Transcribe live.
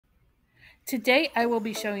Today I will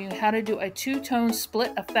be showing you how to do a two-tone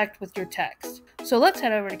split effect with your text. So let's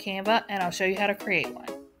head over to Canva and I'll show you how to create one.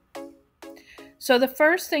 So the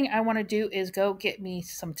first thing I want to do is go get me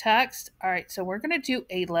some text. All right, so we're going to do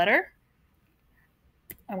a letter.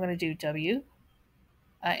 I'm going to do W.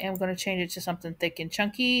 I am going to change it to something thick and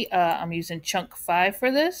chunky. I'm using chunk 5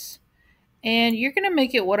 for this. And you're going to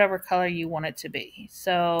make it whatever color you want it to be.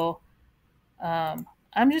 So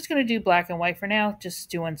I'm just going to do black and white for now, just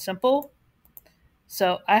doing simple.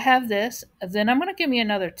 So I have this. Then I'm going to give me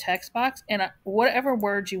another text box and whatever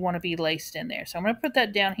words you want to be laced in there. So I'm going to put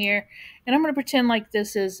that down here and I'm going to pretend like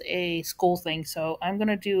this is a school thing. So I'm going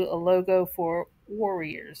to do a logo for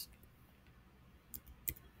Warriors.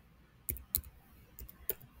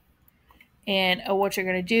 And what you're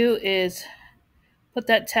going to do is put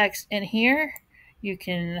that text in here.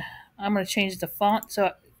 I'm going to change the font,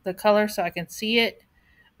 so the color, so I can see it.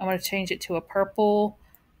 I'm going to change it to a purple.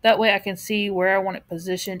 That way I can see where I want it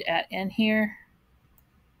positioned at in here.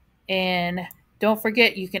 And don't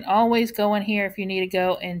forget, you can always go in here if you need to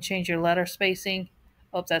go and change your letter spacing.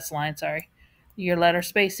 Oh, that's line, sorry. Your letter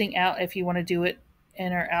spacing out if you want to do it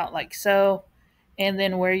in or out like so. And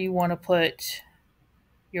then where you want to put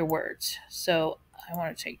your words. So I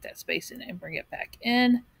want to take that space in and bring it back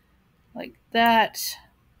in like that.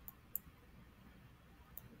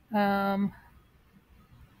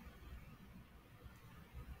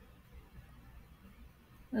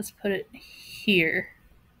 Let's put it here.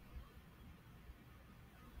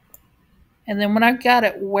 And then when I've got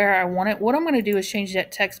it where I want it, what I'm going to do is change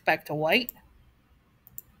that text back to white.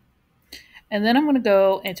 And then I'm going to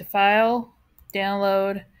go into File,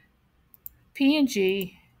 Download,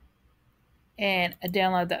 PNG, and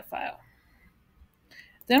download that file.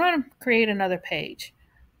 Then I'm going to create another page.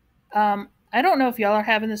 I don't know if y'all are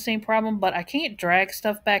having the same problem, but I can't drag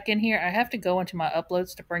stuff back in here. I have to go into my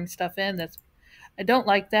uploads to bring stuff in. I don't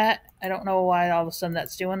like that. I don't know why all of a sudden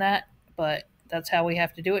that's doing that, but that's how we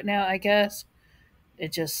have to do it now, I guess.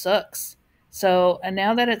 It just sucks. So, and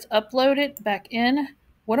now that it's uploaded back in,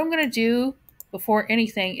 what I'm going to do before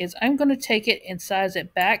anything is I'm going to take it and size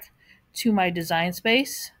it back to my design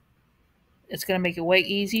space. It's going to make it way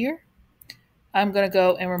easier. I'm going to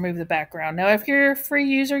go and remove the background. Now, if you're a free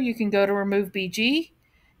user, you can go to remove BG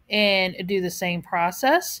and do the same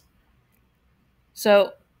process.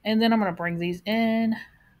 So, and then I'm going to bring these in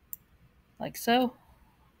like so.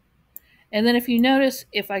 And then if you notice,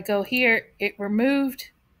 if I go here, it removed,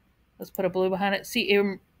 let's put a blue behind it. See,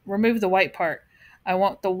 it removed the white part. I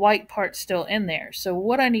want the white part still in there. So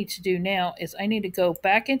what I need to do now is I need to go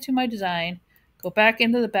back into my design, go back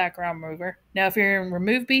into the background remover. Now, if you're in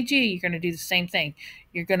Remove BG, you're going to do the same thing.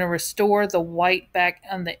 You're going to restore the white back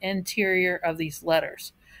on the interior of these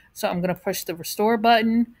letters. So I'm going to push the Restore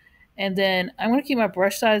button, and then I'm going to keep my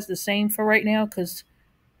brush size the same for right now because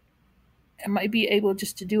I might be able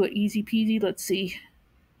just to do it easy peasy. Let's see.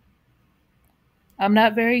 I'm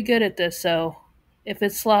not very good at this, so if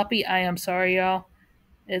it's sloppy, I am sorry, y'all.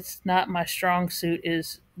 It's not my strong suit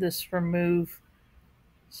is this remove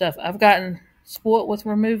stuff. I've gotten spoiled with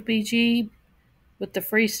remove BG with the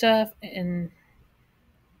free stuff,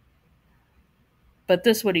 but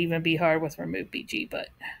this would even be hard with remove BG, but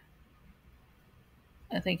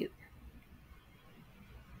I think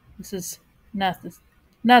this is not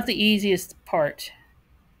the easiest part.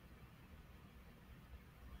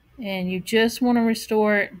 And you just want to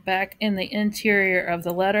restore it back in the interior of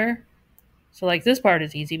the letter. So like this part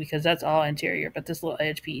is easy because that's all interior, but this little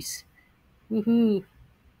edge piece. Woohoo.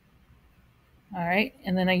 All right,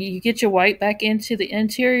 and then you get your white back into the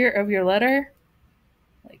interior of your letter,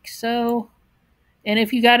 like so. And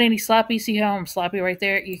if you got any sloppy, see how I'm sloppy right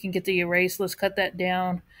there? You can get the erase. Let's cut that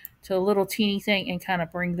down to a little teeny thing and kind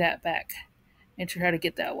of bring that back and try to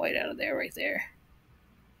get that white out of there right there.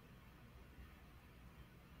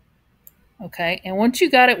 Okay, and once you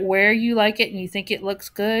got it where you like it and you think it looks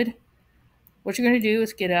good, what you're going to do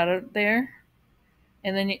is get out of there.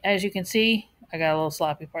 And then as you can see, I got a little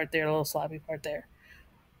sloppy part there, a little sloppy part there.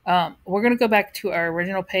 We're going to go back to our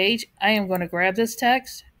original page. I am going to grab this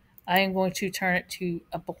text. I am going to turn it to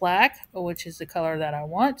a black, which is the color that I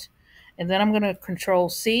want. And then I'm going to Control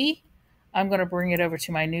C. I'm going to bring it over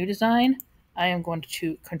to my new design. I am going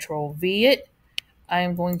to Control V it. I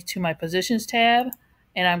am going to my Positions tab,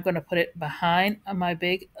 and I'm going to put it behind my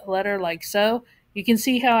big letter like so. You can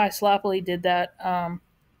see how I sloppily did that.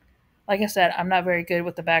 Like I said, I'm not very good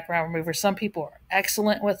with the background remover. Some people are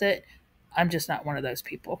excellent with it. I'm just not one of those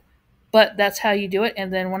people. But that's how you do it.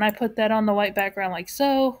 And then when I put that on the white background like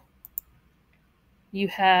so, you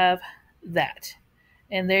have that.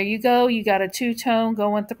 And there you go. You got a two-tone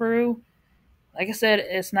going through. Like I said,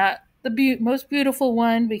 it's not the most beautiful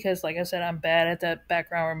one because, like I said, I'm bad at that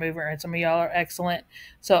background remover and some of y'all are excellent.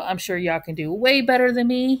 So I'm sure y'all can do way better than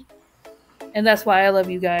me. And that's why I love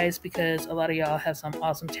you guys, because a lot of y'all have some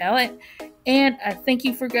awesome talent. And I thank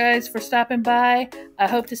you guys for stopping by. I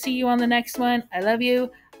hope to see you on the next one. I love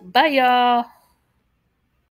you. Bye, y'all.